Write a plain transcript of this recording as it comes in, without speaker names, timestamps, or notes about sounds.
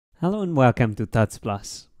Hello and welcome to Tuts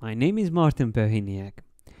Plus. My name is Martin Perhiniak.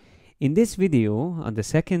 In this video, on the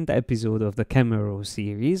second episode of the Camera RAW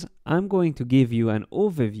series, I'm going to give you an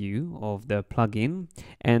overview of the plugin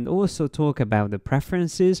and also talk about the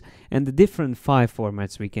preferences and the different file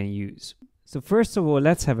formats we can use. So first of all,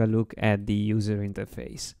 let's have a look at the user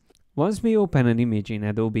interface. Once we open an image in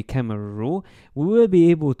Adobe Camera RAW, we will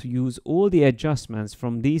be able to use all the adjustments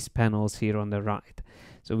from these panels here on the right.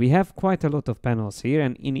 So we have quite a lot of panels here,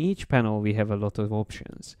 and in each panel we have a lot of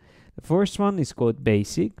options. The first one is called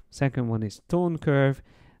Basic, second one is Tone Curve,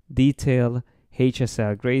 Detail,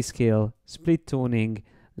 HSL Grayscale, Split Toning,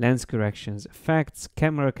 Lens Corrections, Effects,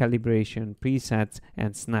 Camera Calibration, Presets,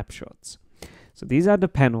 and Snapshots. So these are the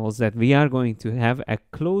panels that we are going to have a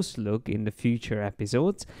close look in the future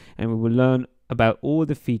episodes, and we will learn about all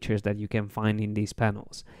the features that you can find in these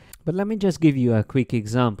panels. But let me just give you a quick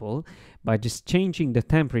example. By just changing the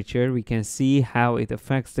temperature, we can see how it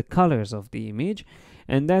affects the colors of the image.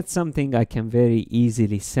 And that's something I can very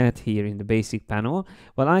easily set here in the basic panel.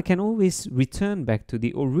 Well, I can always return back to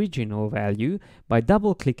the original value by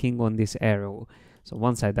double clicking on this arrow. So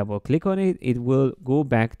once I double click on it, it will go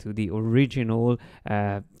back to the original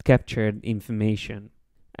captured information.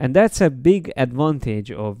 And that's a big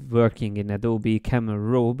advantage of working in Adobe Camera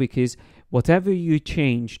RAW, because whatever you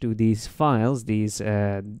change to these files, these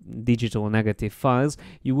digital negative files,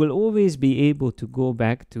 you will always be able to go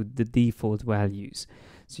back to the default values.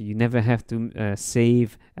 So you never have to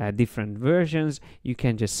save different versions. You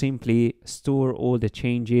can just simply store all the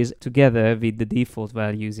changes together with the default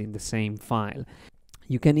values in the same file.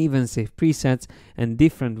 You can even save presets and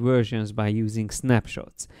different versions by using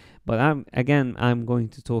snapshots. But I'm going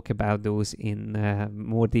to talk about those in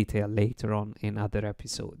more detail later on in other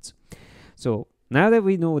episodes. So now that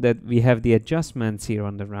we know that we have the adjustments here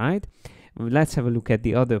on the right, let's have a look at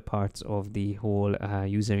the other parts of the whole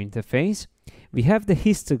user interface. We have the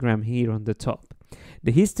histogram here on the top.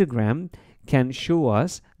 The histogram can show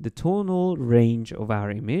us the tonal range of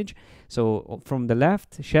our image. So from the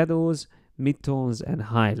left, shadows, midtones, and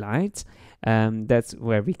highlights. That's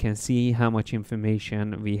where we can see how much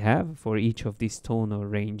information we have for each of these tonal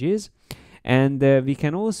ranges. And we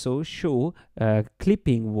can also show a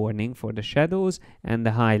clipping warning for the shadows and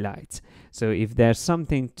the highlights. So if there's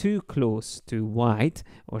something too close to white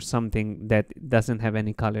or something that doesn't have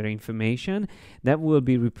any color information, that will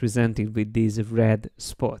be represented with these red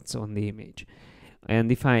spots on the image.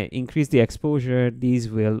 And if I increase the exposure, these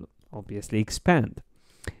will obviously expand.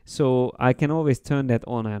 So I can always turn that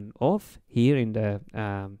on and off here in the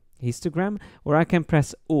histogram, or I can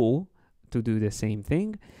press O to do the same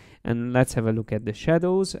thing. And let's have a look at the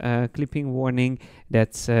shadows clipping warning.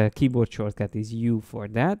 That's keyboard shortcut is U for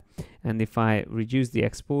that. And if I reduce the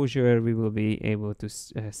exposure, we will be able to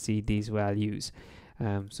see these values.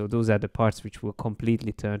 So those are the parts which will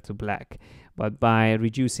completely turn to black. But by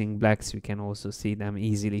reducing blacks, we can also see them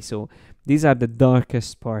easily. So these are the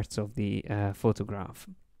darkest parts of the photograph.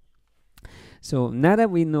 So now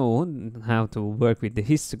that we know how to work with the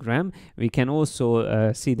histogram, we can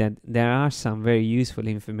also see that there are some very useful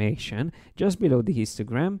information just below the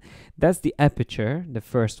histogram. That's the aperture, the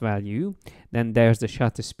first value. Then there's the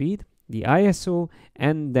shutter speed, the ISO,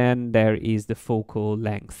 and then there is the focal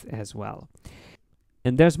length as well.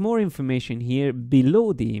 And there's more information here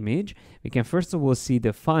below the image. We can first of all see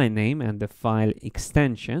the file name and the file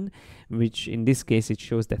extension, which in this case it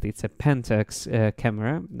shows that it's a Pentax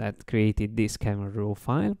camera that created this Camera RAW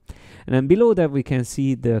file. And then below that we can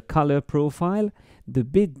see the color profile, the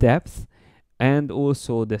bit depth, and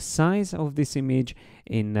also the size of this image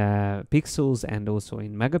in pixels and also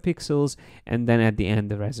in megapixels, and then at the end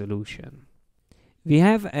the resolution. We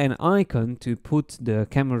have an icon to put the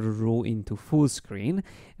Camera RAW into full screen,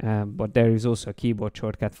 but there is also a keyboard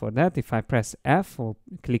shortcut for that. If I press F or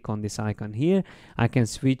click on this icon here, I can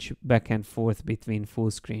switch back and forth between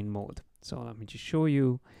full screen mode. So let me just show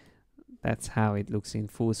you. That's how it looks in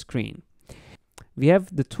full screen. We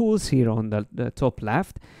have the tools here on the top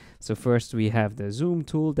left. So first we have the zoom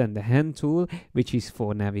tool, then the hand tool, which is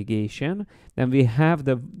for navigation. Then we have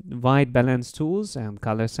the white balance tools and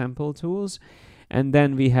color sample tools. And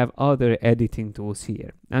then we have other editing tools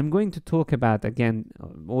here. I'm going to talk about, again,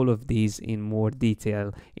 all of these in more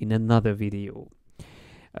detail in another video.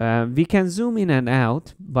 We can zoom in and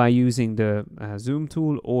out by using the zoom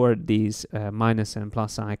tool or these minus and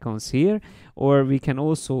plus icons here. Or we can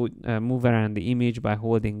also move around the image by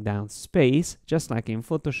holding down space, just like in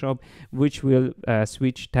Photoshop, which will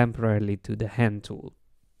switch temporarily to the hand tool.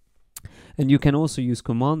 And you can also use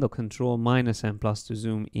Command or Control minus and plus to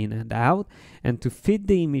zoom in and out. And to fit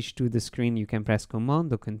the image to the screen, you can press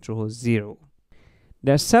Command or Control 0.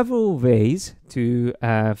 There are several ways to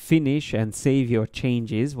finish and save your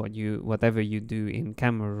changes, whatever you do in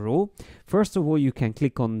Camera RAW. First of all, you can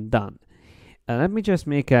click on Done. Let me just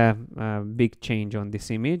make a big change on this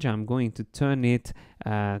image. I'm going to turn it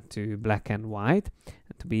to black and white.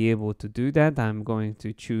 To be able to do that, I'm going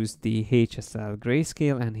to choose the HSL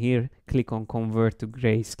grayscale and here click on Convert to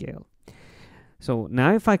Grayscale. So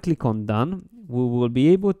now if I click on Done, we will be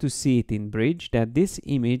able to see it in Bridge that this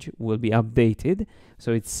image will be updated.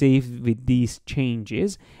 So it's saved with these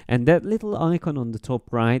changes, and that little icon on the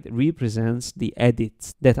top right represents the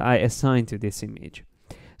edits that I assigned to this image.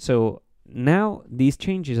 So now these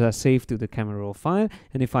changes are saved to the Camera RAW file,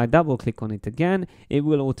 and if I double click on it again, it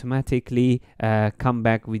will automatically come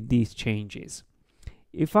back with these changes.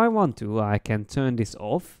 If I want to, I can turn this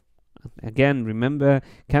off. Again, remember,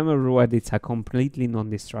 Camera RAW edits are completely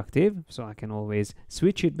non-destructive, so I can always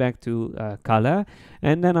switch it back to color,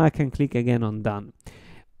 and then I can click again on Done.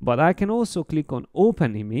 But I can also click on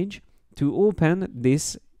Open Image to open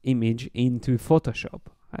this image into Photoshop.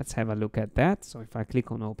 Let's have a look at that. So if I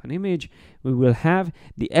click on Open Image, we will have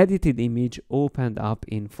the edited image opened up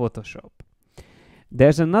in Photoshop.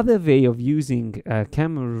 There's another way of using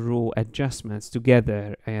Camera RAW adjustments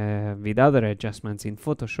together with other adjustments in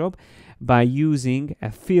Photoshop by using a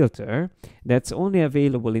filter that's only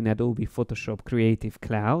available in Adobe Photoshop Creative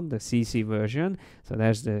Cloud, the CC version. So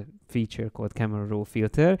there's the feature called Camera RAW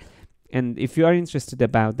filter. And if you are interested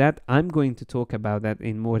about that, I'm going to talk about that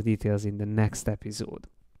in more details in the next episode.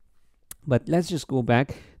 But let's just go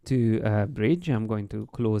back to Bridge. I'm going to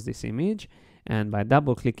close this image. And by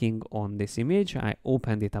double clicking on this image, I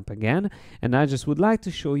opened it up again, and I just would like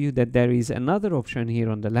to show you that there is another option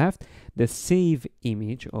here on the left, the Save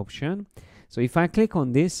Image option. So if I click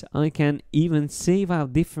on this, I can even save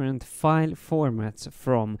out different file formats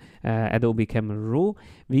from Adobe Camera RAW.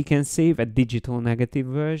 We can save a digital negative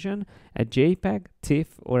version, a JPEG,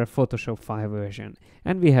 TIFF, or a Photoshop file version.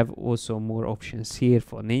 And we have also more options here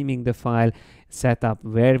for naming the file, set up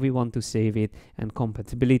where we want to save it, and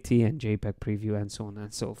compatibility and JPEG preview, and so on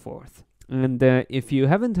and so forth. And if you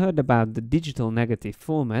haven't heard about the digital negative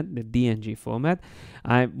format, the DNG format,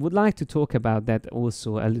 I would like to talk about that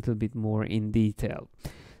also a little bit more in detail.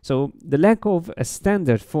 So the lack of a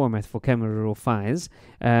standard format for Camera RAW files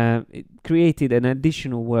it created an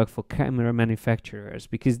additional work for camera manufacturers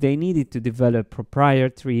because they needed to develop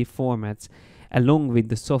proprietary formats along with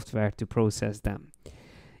the software to process them.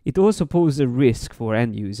 It also poses a risk for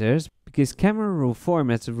end users because Camera RAW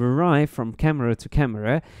formats vary from camera to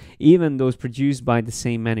camera, even those produced by the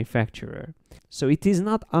same manufacturer. So it is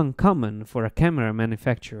not uncommon for a camera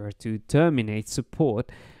manufacturer to terminate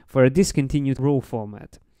support for a discontinued RAW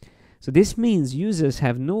format. So this means users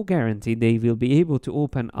have no guarantee they will be able to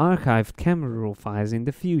open archived Camera RAW files in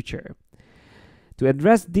the future. To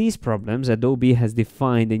address these problems, Adobe has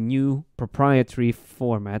defined a new proprietary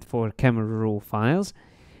format for Camera RAW files.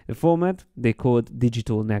 The format they call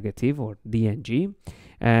digital negative or DNG.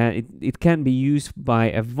 It can be used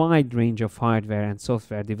by a wide range of hardware and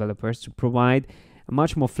software developers to provide a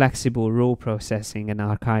much more flexible RAW processing and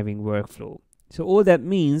archiving workflow. So all that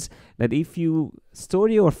means that if you store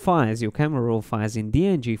your files, your Camera RAW files in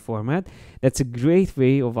DNG format, that's a great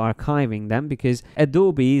way of archiving them because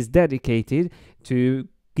Adobe is dedicated to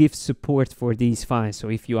give support for these files. So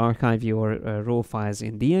if you archive your RAW files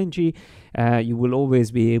in DNG, you will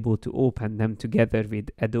always be able to open them together with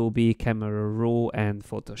Adobe Camera RAW and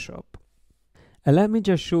Photoshop. Let me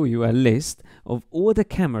just show you a list of all the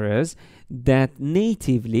cameras that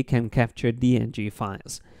natively can capture DNG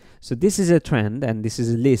files. So this is a trend, and this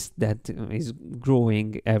is a list that is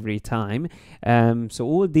growing every time. So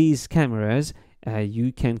all these cameras,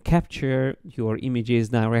 you can capture your images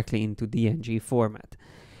directly into DNG format.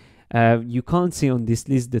 You can't see on this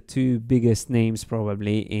list the two biggest names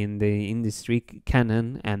probably in the industry,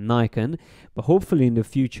 Canon and Nikon, but hopefully in the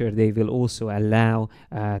future they will also allow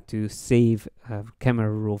to save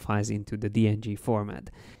Camera RAW files into the DNG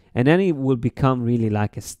format. And then it will become really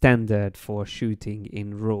like a standard for shooting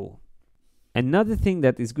in RAW. Another thing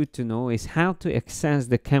that is good to know is how to access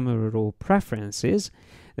the Camera RAW preferences.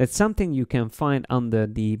 That's something you can find under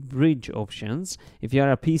the Bridge options. If you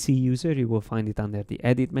are a PC user, you will find it under the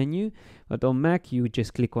Edit menu. But on Mac, you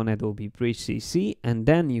just click on Adobe Bridge CC, and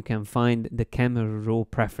then you can find the Camera RAW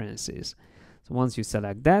preferences. So once you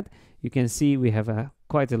select that, you can see we have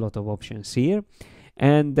quite a lot of options here.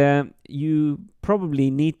 And you probably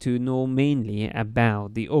need to know mainly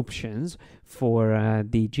about the options for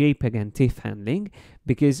the JPEG and TIFF handling,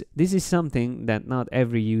 because this is something that not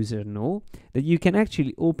every user know, that you can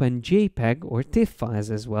actually open JPEG or TIFF files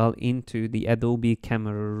as well into the Adobe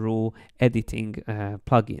Camera RAW editing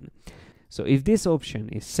plugin. So if this option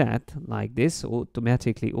is set like this,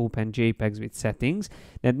 automatically open JPEGs with settings,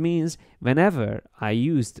 that means whenever I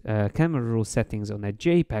used Camera RAW settings on a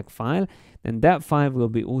JPEG file, then that file will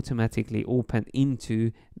be automatically opened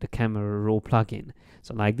into the Camera RAW plugin.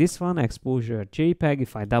 So like this one, exposure JPEG,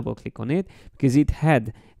 if I double click on it, because it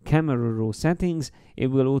had Camera RAW settings, it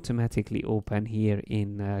will automatically open here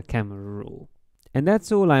in Camera RAW. And that's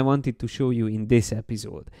all I wanted to show you in this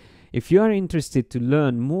episode. If you are interested to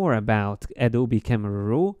learn more about Adobe Camera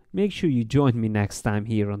RAW, make sure you join me next time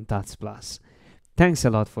here on Tuts Plus. Thanks a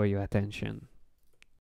lot for your attention.